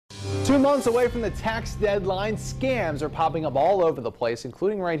2 months away from the tax deadline, scams are popping up all over the place,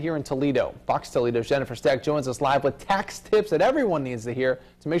 including right here in Toledo. Fox Toledo's Jennifer Steck joins us live with tax tips that everyone needs to hear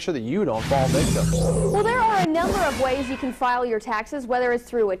to make sure that you don't fall victim. Well, there are a number of ways you can file your taxes, whether it's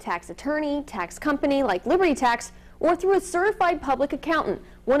through a tax attorney, tax company like Liberty Tax, or through a certified public accountant.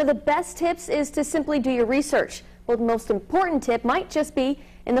 One of the best tips is to simply do your research. But the most important tip might just be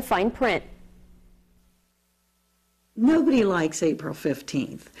in the fine print. Nobody likes April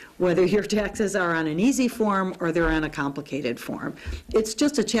 15th, whether your taxes are on an easy form or they're on a complicated form. It's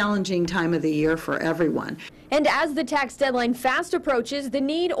just a challenging time of the year for everyone. And as the tax deadline fast approaches, the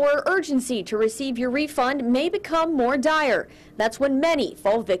need or urgency to receive your refund may become more dire. That's when many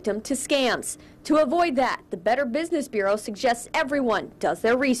fall victim to scams. To avoid that, the Better Business Bureau suggests everyone does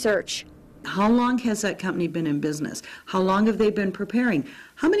their research. How long has that company been in business? How long have they been preparing?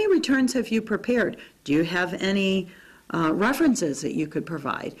 How many returns have you prepared? Do you have any references that you could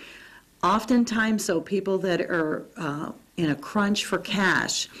provide? Oftentimes, so people that are in a crunch for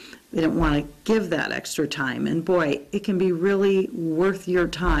cash, they don't want to give that extra time. And boy, it can be really worth your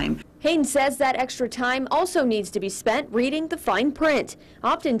time. Hayden says that extra time also needs to be spent reading the fine print.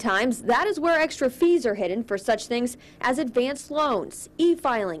 Oftentimes, that is where extra fees are hidden for such things as advanced loans,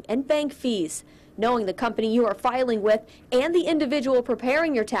 e-filing, and bank fees. Knowing the company you are filing with and the individual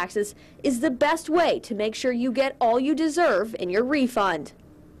preparing your taxes is the best way to make sure you get all you deserve in your refund.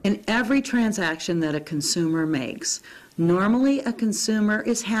 In every transaction that a consumer makes, normally a consumer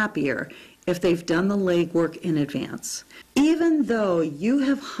is happier if they've done the legwork in advance. Even though you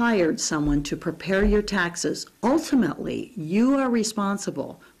have hired someone to prepare your taxes, ultimately you are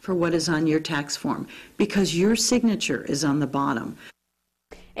responsible for what is on your tax form because your signature is on the bottom.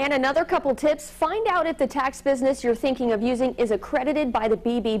 And another couple tips, find out if the tax business you're thinking of using is accredited by the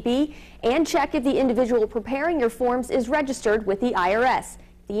BBB and check if the individual preparing your forms is registered with the IRS.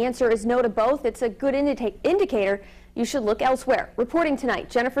 If the answer is no to both, it's a good indicator you should look elsewhere. Reporting tonight,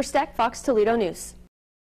 Jennifer Steck, Fox Toledo News.